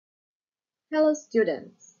Hello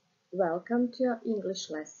students, welcome to your English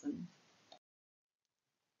lesson.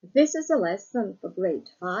 This is a lesson for grade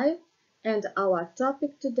 5 and our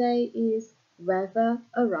topic today is weather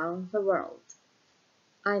around the world.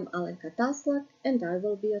 I'm Alenka Taslak and I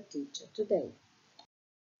will be your teacher today.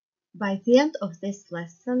 By the end of this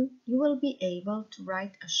lesson, you will be able to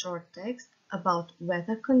write a short text about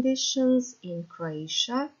weather conditions in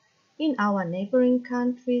Croatia, in our neighboring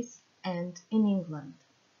countries and in England.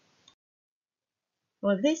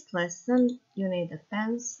 For this lesson, you need a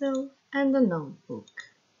pencil and a notebook,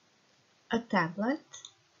 a tablet,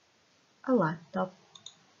 a laptop,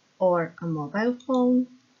 or a mobile phone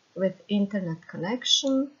with internet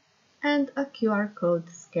connection and a QR code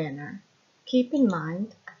scanner. Keep in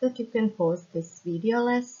mind that you can pause this video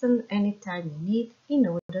lesson anytime you need in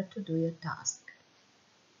order to do your task.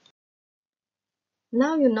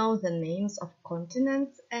 Now you know the names of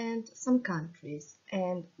continents and some countries,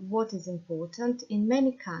 and what is important in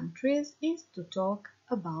many countries is to talk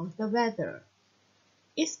about the weather,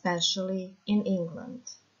 especially in England.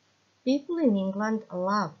 People in England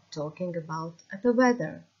love talking about the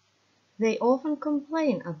weather. They often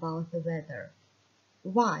complain about the weather.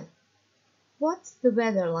 Why? What's the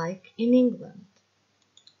weather like in England?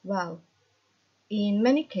 Well, in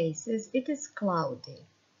many cases it is cloudy.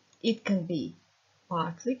 It can be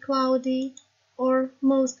partly cloudy or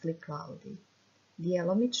mostly cloudy,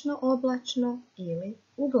 djelomično oblačno ili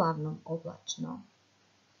uglavnom oblačno.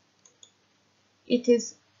 It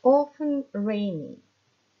is often rainy,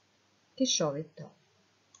 kišovito.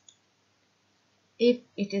 If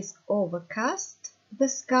it is overcast, the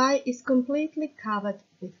sky is completely covered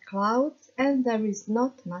with clouds and there is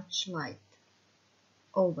not much light.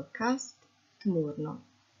 Overcast, tmurno.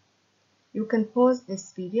 You can pause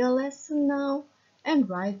this video lesson now and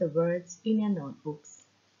write the words in your notebooks.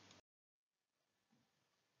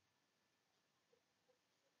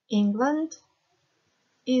 England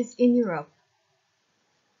is in Europe.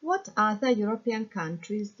 What other European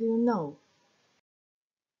countries do you know?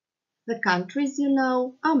 The countries you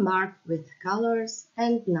know are marked with colors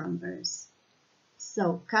and numbers.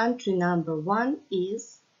 So, country number 1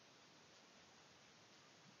 is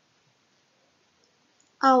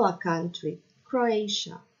our country,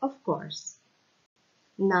 Croatia, of course.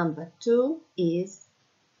 Number 2 is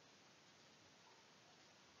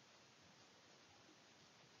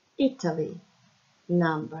Italy.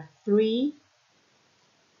 Number 3,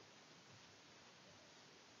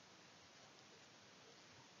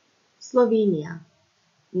 Slovenia.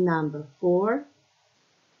 Number 4,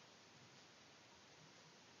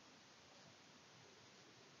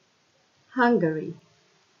 Hungary.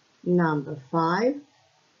 Number 5,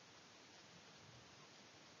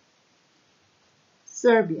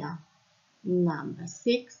 Serbia. Number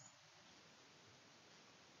 6,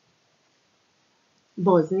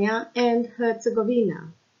 Bosnia and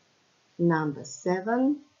Herzegovina. Number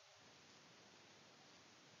 7,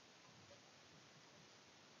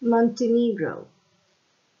 Montenegro.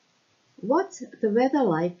 What's the weather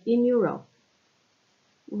like in Europe?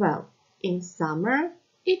 Well, in summer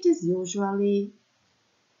it is usually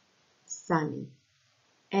sunny,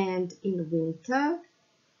 and in winter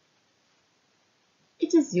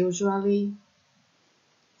it is usually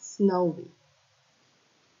snowy.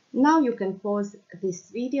 Now you can pause this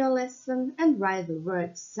video lesson and write the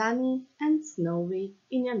words sunny and snowy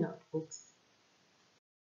in your notebooks.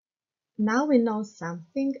 Now we know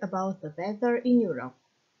something about the weather in Europe.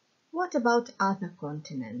 What about other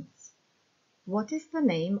continents? What is the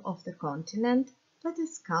name of the continent that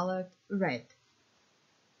is colored red?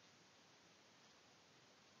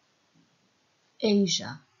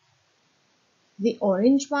 Asia. The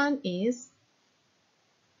orange one is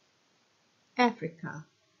Africa,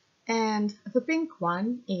 and the pink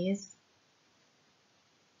one is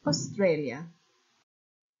Australia.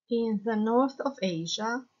 In the north of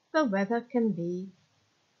Asia, the weather can be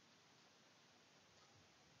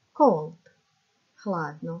cold,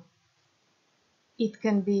 hladno. It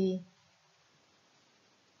can be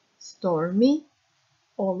stormy,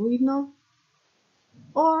 olujno,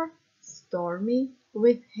 or stormy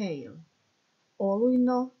with hail,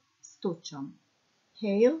 olujno s tučom.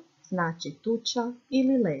 Hail znači tuča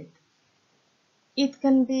ili led. It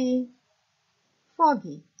can be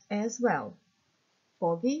foggy as well,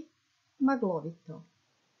 foggy, maglovito.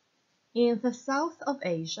 In the south of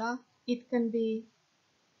Asia, it can be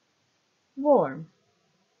warm,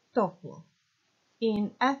 toplo.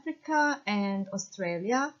 In Africa and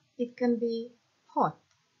Australia, it can be hot,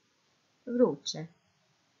 vruće.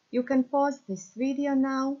 You can pause this video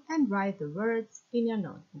now and write the words in your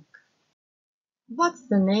notebook. What's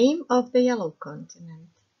the name of the yellow continent?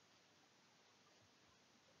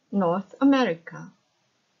 North America.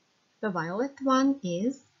 The violet one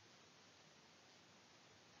is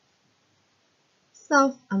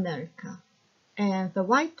South America. And the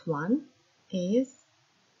white one is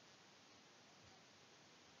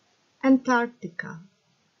Antarctica.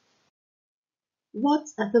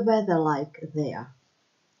 What's the weather like there?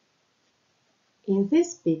 In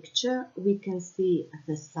this picture we can see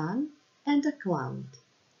the sun and a cloud.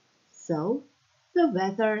 So the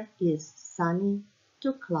weather is sunny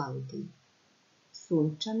to cloudy.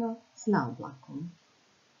 Sunčano s naoblakom.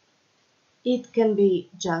 It can be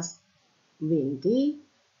just windy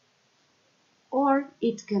or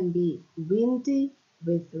it can be windy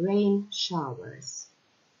with rain showers.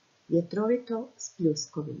 Vjetrovito s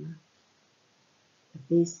pljuskovima.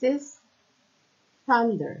 This is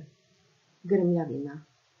thunder, grmljavina.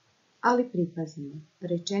 Ali pripazimo,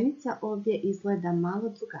 rečenica ovdje izgleda malo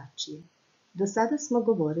drugačije. Do sada smo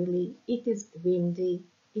govorili it is windy,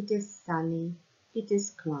 it is sunny, it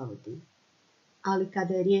is cloudy. Ali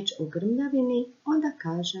kada je riječ o grmljavini, onda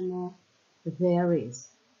kažemo there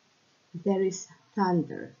is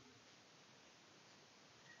thunder.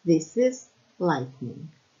 This is lightning.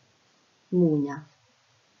 Munja.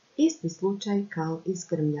 Isti slučaj kao i s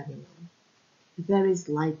grmljavinom. There is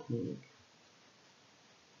lightning.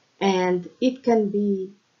 And it can be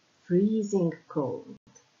freezing cold.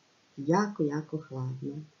 Jako, jako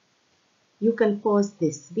hladno. You can pause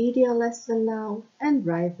this video lesson now and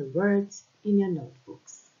write the words in your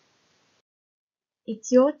notebooks.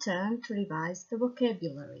 It's your turn to revise the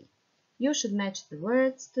vocabulary. You should match the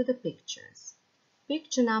words to the pictures.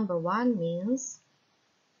 Picture number 1 means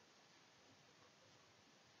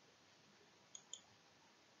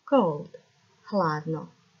cold, hladno.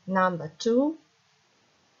 Number 2,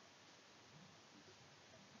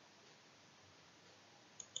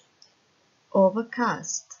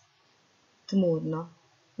 overcast, tmurno.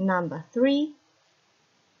 Number 3,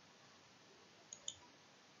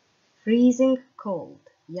 freezing cold,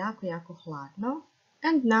 jako, jako hladno.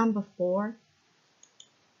 And number 4,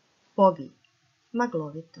 foggy,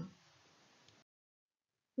 maglovito.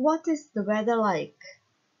 What is the weather like?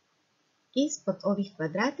 Ispod ovih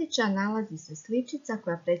kvadratića nalazi se sličica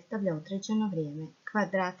koja predstavlja određeno vrijeme.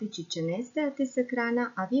 Kvadratići će nestajati s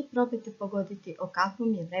ekrana, a vi probajte pogoditi o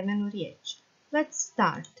kakvom je vremenu riječ. Let's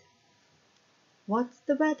start. What's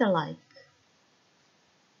the weather like?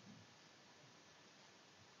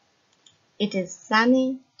 It is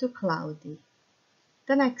sunny to cloudy.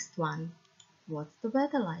 The next one. What's the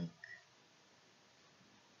weather like?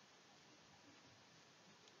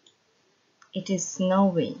 It is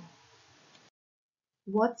snowy.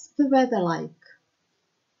 What's the weather like?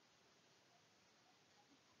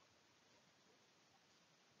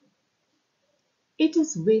 It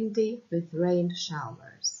is windy with rain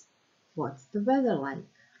showers. What's the weather like?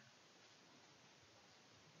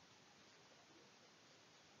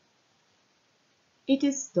 It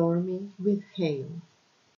is stormy with hail.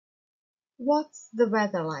 What's the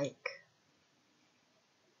weather like?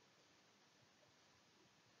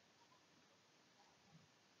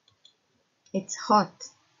 It's hot.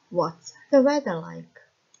 What's the weather like?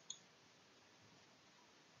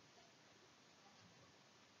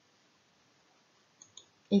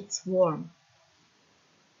 It's warm.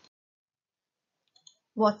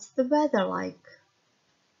 What's the weather like?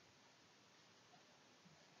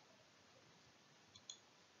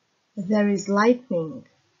 There is lightning.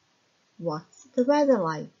 What's the weather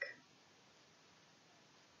like?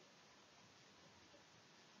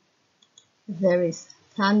 There is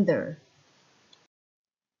thunder.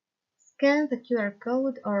 Scan the QR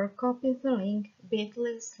code or copy the link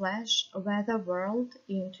bit.ly/weatherworld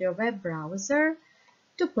into your web browser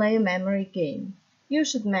to play a memory game. You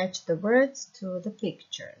should match the words to the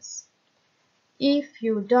pictures. If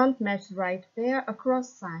you don't match the right pair, a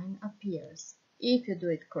cross sign appears. If you do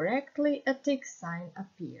it correctly, a tick sign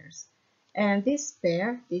appears. And this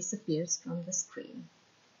pair disappears from the screen.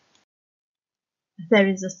 There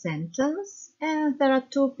is a sentence and there are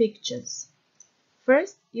 2 pictures.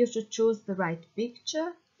 First, you should choose the right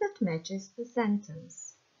picture that matches the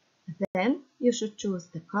sentence. Then, you should choose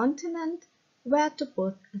the continent where to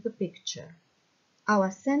put the picture.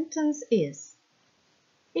 Our sentence is,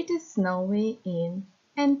 it is snowy in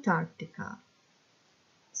Antarctica.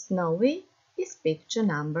 Snowy is picture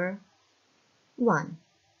number 1.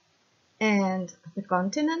 And the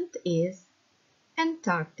continent is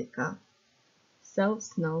Antarctica. So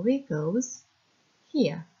snowy goes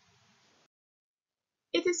here.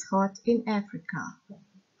 It is hot in Africa.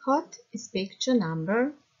 Hot is picture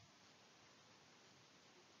number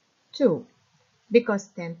 2, because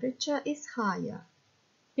temperature is higher.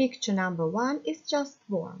 Picture number 1 is just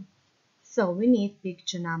warm. So we need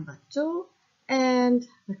picture number 2, and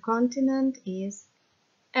the continent is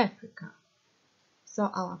Africa. So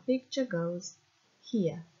our picture goes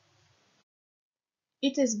here.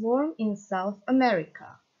 It is warm in South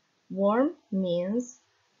America. Warm means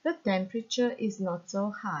the temperature is not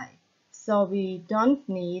so high. So we don't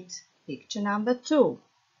need picture number 2.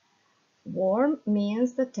 Warm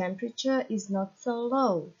means the temperature is not so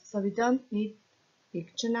low. So we don't need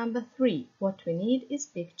picture number 3. What we need is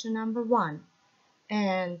picture number 1.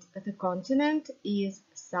 And the continent is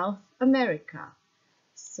South America.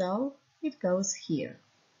 So it goes here.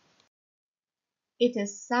 It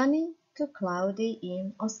is sunny to cloudy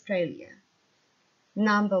in Australia.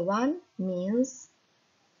 Number 1 means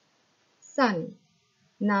sunny.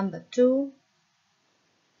 Number 2,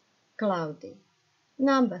 cloudy.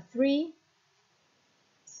 Number 3,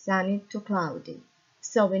 sunny to cloudy.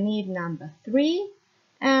 So we need number 3,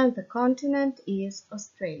 and the continent is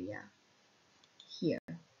Australia. Here.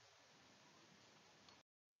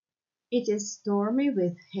 It is stormy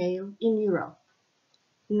with hail in Europe.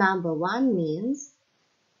 Number 1 means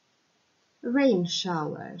rain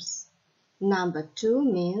showers. Number 2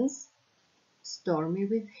 means stormy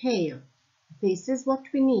with hail. This is what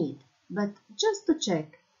we need. But just to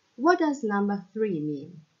check, what does number 3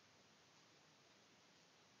 mean?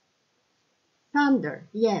 Thunder,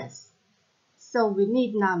 yes. So we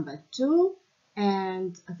need number 2,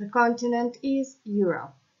 and the continent is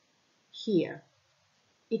Europe. Here.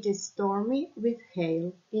 It is stormy with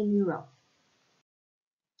hail in Europe.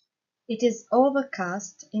 It is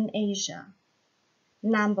overcast in Asia.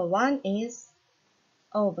 Number 1 is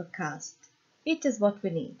overcast. It is what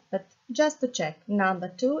we need, but just to check, number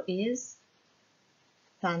 2 is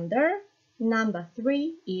thunder, number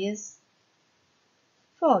 3 is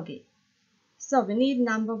foggy. So we need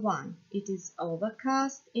number 1. It is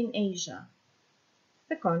overcast in Asia.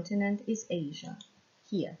 The continent is Asia.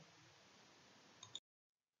 Here.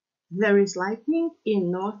 There is lightning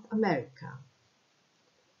in North America.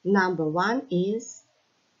 Number 1 is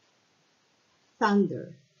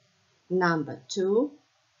thunder. Number 2,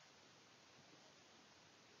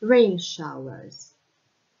 rain showers.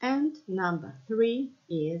 And number 3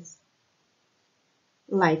 is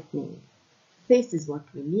lightning. This is what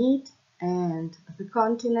we need, and the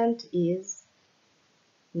continent is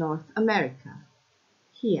North America.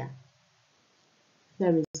 Here.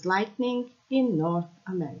 There is lightning in North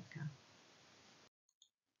America.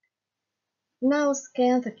 Now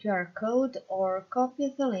scan the QR code or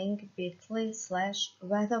copy the link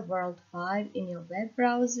bit.ly/weatherworld5 in your web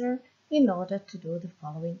browser in order to do the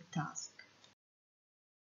following task.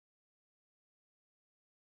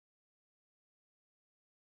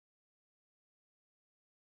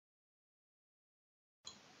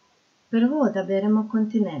 Prvo odaberemo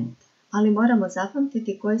kontinent, ali moramo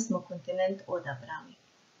zapamtiti koji smo kontinent odabrali.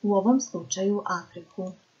 U ovom slučaju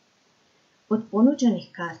Afriku. Od ponuđenih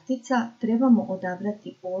kartica trebamo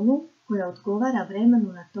odabrati onu koja odgovara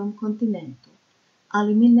vremenu na tom kontinentu,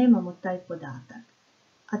 ali mi nemamo taj podatak.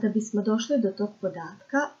 A da bismo došli do tog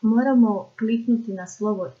podatka, moramo kliknuti na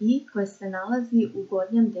slovo i koje se nalazi u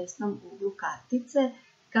gornjem desnom uglu kartice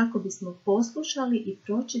kako bismo poslušali i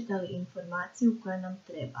pročitali informaciju koja nam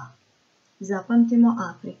treba. Zapamtimo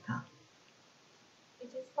Afrika. It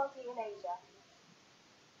is foggy in Asia.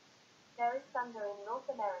 There is thunder in North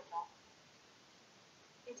America.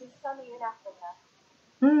 It is sunny in Africa.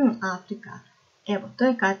 Afrika. Evo, to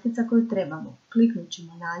je kartica koju trebamo. Kliknut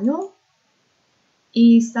ćemo na nju.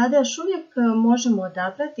 I sada još uvijek možemo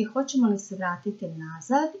odabrati hoćemo li se vratiti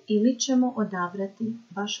nazad ili ćemo odabrati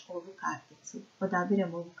baš ovu karticu.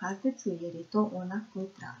 Odabiramo ovu karticu jer je to ona koju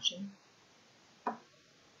tražim.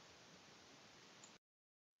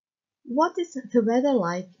 What is the weather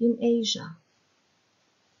like in Asia?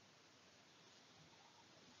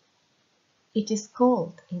 It is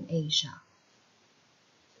cold in Asia.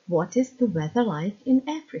 What is the weather like in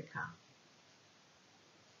Africa?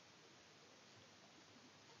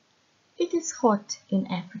 It is hot in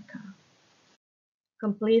Africa.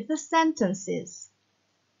 Complete the sentences.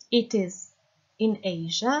 It is in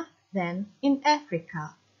Asia, then in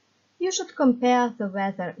Africa. You should compare the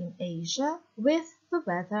weather in Asia with the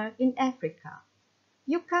weather in Africa.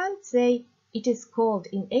 You can't say it is cold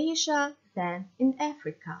in Asia, then in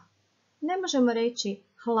Africa. Ne možemo reći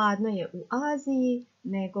hladno je u Aziji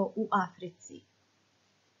nego u Africi.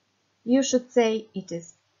 You should say it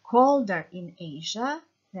is colder in Asia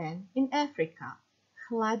than in Africa.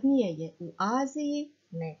 Hladnije je u Aziji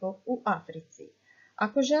nego u Africi.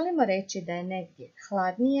 Ako želimo reći da je negdje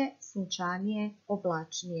hladnije, sunčanije,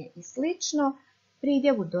 oblačnije i slično,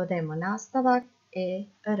 pridjevu dodajemo nastavak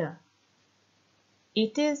E-R.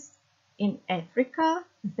 It is in Africa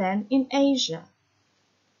than in Asia.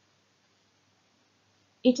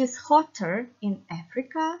 It is hotter in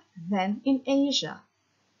Africa than in Asia.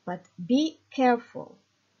 But be careful.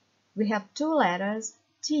 We have two letters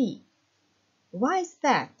T. Why is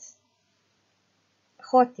that?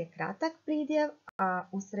 Hot je kratak pridjev, a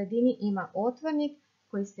u sredini ima otvornik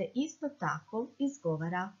koji se isto tako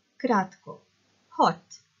izgovara kratko.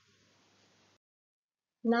 Hot.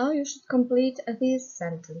 Now you should complete these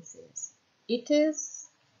sentences. It is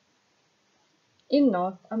in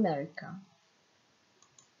North America.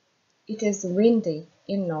 It is windy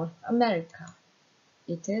in North America.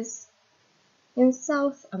 It is in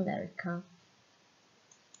South America.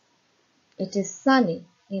 It is sunny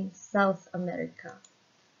in South America.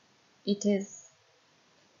 It is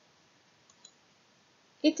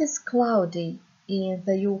cloudy in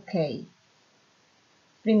the UK.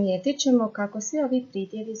 Primijetit ćemo kako svi ovi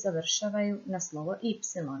pridjevi završavaju na slovo y.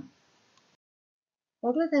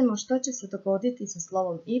 Pogledajmo što će se dogoditi sa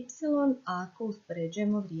slovom y ako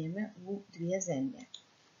uspoređujemo vrijeme u dvije zemlje.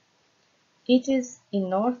 It is in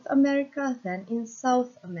North America than in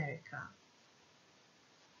South America.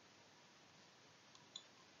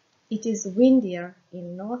 It is windier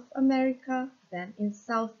in North America than in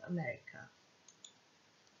South America.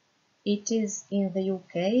 It is in the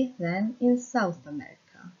UK than in South America.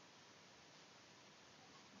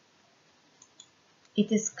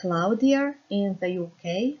 It is cloudier in the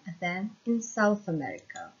UK than in South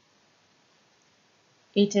America.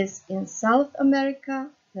 It is in South America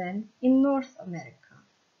than in North America.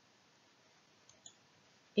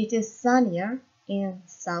 It is sunnier in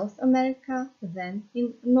South America than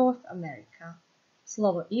in North America.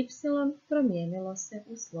 Slovo y promijenilo se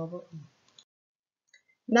u slovo i.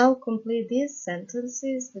 Now complete these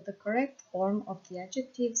sentences with the correct form of the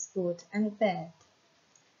adjectives good and bad.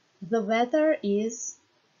 The weather is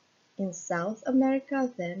in South America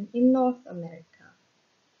than in North America.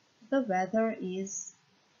 The weather is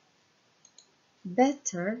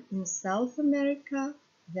better in South America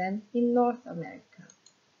than in North America.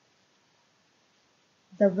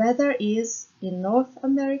 The weather is in North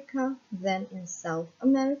America than in South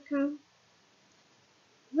America.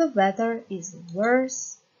 The weather is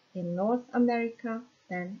worse in North America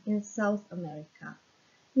than in South America.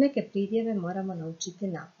 Neke pridjeve moramo naučiti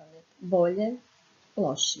napamet. Bolje,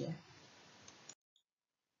 lošije.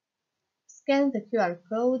 Scan the QR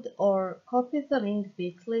code or copy the link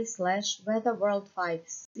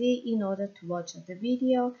bit.ly/weatherworld5c in order to watch the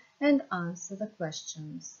video and answer the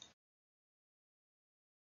questions.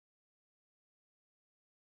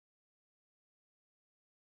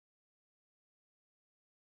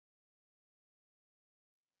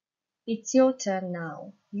 It's your turn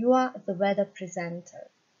now. You are the weather presenter.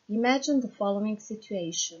 Imagine the following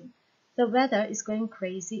situation. The weather is going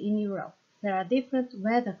crazy in Europe. There are different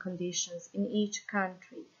weather conditions in each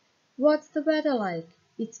country. What's the weather like?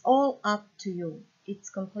 It's all up to you. It's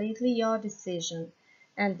completely your decision.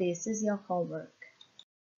 And this is your homework.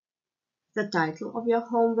 The title of your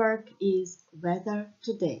homework is Weather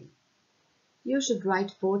Today. You should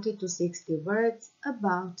write 40 to 60 words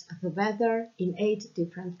about the weather in 8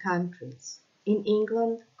 different countries, in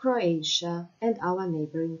England, Croatia, and our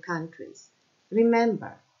neighboring countries.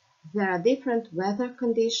 Remember, there are different weather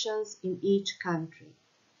conditions in each country.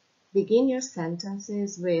 Begin your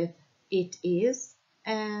sentences with it is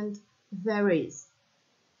and there is.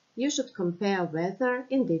 You should compare weather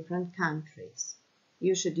in different countries.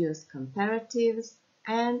 You should use comparatives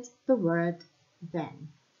and the word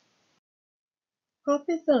then.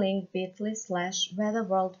 Copy the link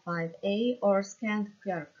bit.ly/weatherworld5a or scan the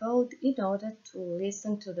QR code in order to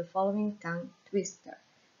listen to the following tongue twister.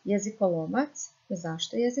 Jezikolomac.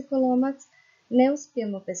 Zašto jezikolomac? Ne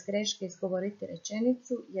uspijemo bez greške izgovoriti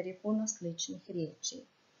rečenicu jer je puno sličnih riječi.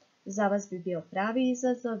 Za vas bi bio pravi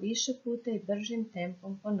izazov više puta i bržim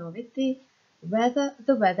tempom ponoviti whether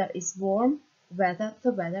the weather is warm, whether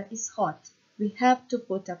the weather is hot. We have to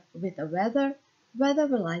put up with the weather,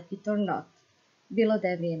 whether we like it or not. Bilo da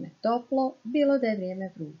je vrijeme toplo, bilo da je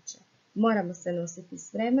vrijeme vruće. Moramo se nositi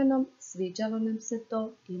s vremenom, sviđalo nam se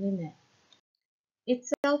to ili ne.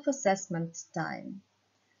 It's self-assessment time.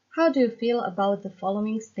 How do you feel about the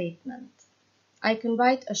following statement? I can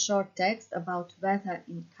write a short text about weather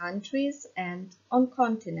in countries and on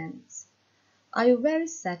continents. Are you very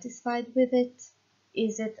satisfied with it?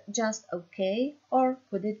 Is it just okay or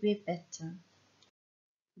could it be better?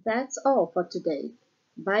 That's all for today.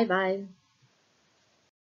 Bye bye.